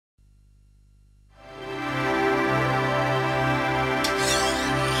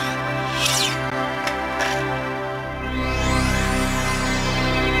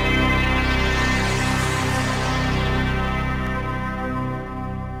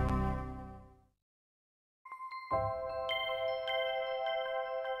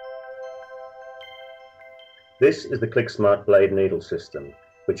This is the Qlicksmart BladeNeedleSYSTEM,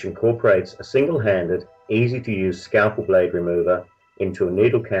 which incorporates a single-handed, easy-to-use scalpel blade remover into a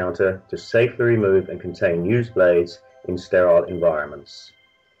needle counter to safely remove and contain used blades in sterile environments.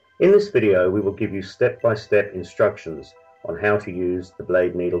 In this video, we will give you step-by-step instructions on how to use the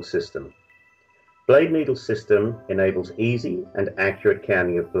BladeNeedleSYSTEM. BladeNeedleSYSTEM enables easy and accurate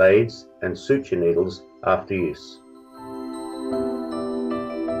counting of blades and suture needles after use.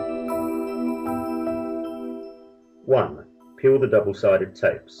 1. Peel the double-sided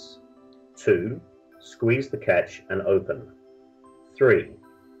tapes. 2. Squeeze the catch and open. 3.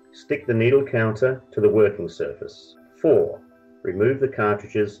 Stick the needle counter to the working surface. 4. Remove the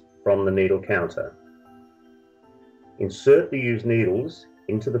cartridges from the needle counter. Insert the used needles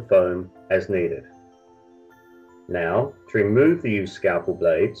into the foam as needed. Now, to remove the used scalpel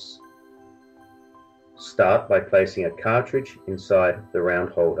blades, start by placing a cartridge inside the round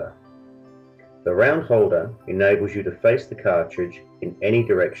holder. The round holder enables you to face the cartridge in any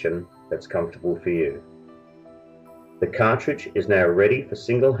direction that's comfortable for you. The cartridge is now ready for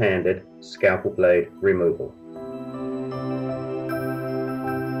single-handed scalpel blade removal.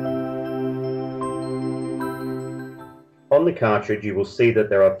 On the cartridge, you will see that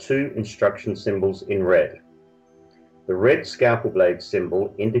there are two instruction symbols in red. The red scalpel blade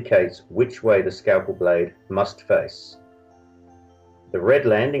symbol indicates which way the scalpel blade must face. The red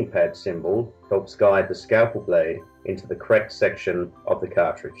landing pad symbol helps guide the scalpel blade into the correct section of the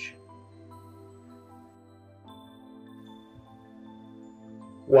cartridge.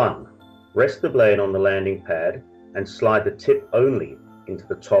 1. Rest the blade on the landing pad and slide the tip only into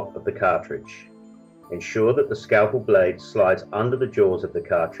the top of the cartridge. Ensure that the scalpel blade slides under the jaws of the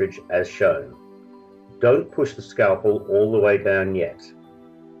cartridge as shown. Don't push the scalpel all the way down yet.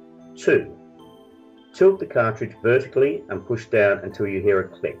 2. Tilt the cartridge vertically and push down until you hear a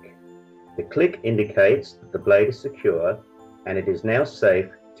click. The click indicates that the blade is secure and it is now safe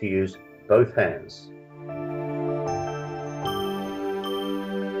to use both hands.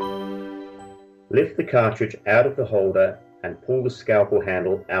 Lift the cartridge out of the holder and pull the scalpel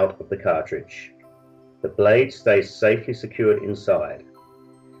handle out of the cartridge. The blade stays safely secured inside.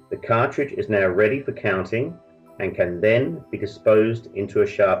 The cartridge is now ready for counting and can then be disposed into a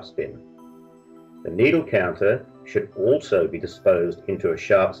sharp spin. The needle counter should also be disposed into a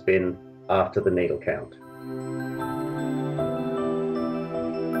sharp spin after the needle count.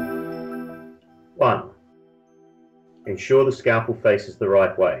 1. Ensure the scalpel faces the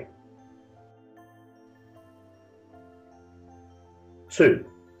right way. 2.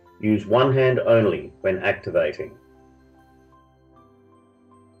 Use one hand only when activating.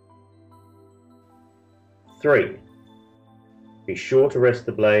 3. Be sure to rest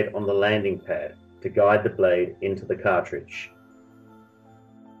the blade on the landing pad to guide the blade into the cartridge.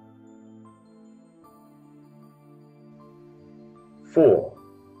 4.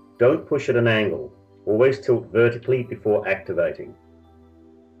 Don't push at an angle. Always tilt vertically before activating.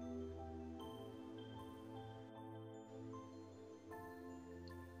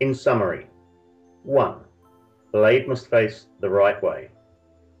 'In summary, 1. Blade must face the right way.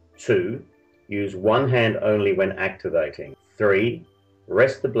 2. Use one hand only when activating. 3.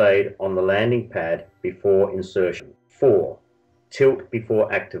 Rest the blade on the landing pad before insertion. 4. Tilt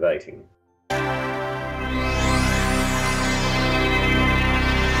before activating.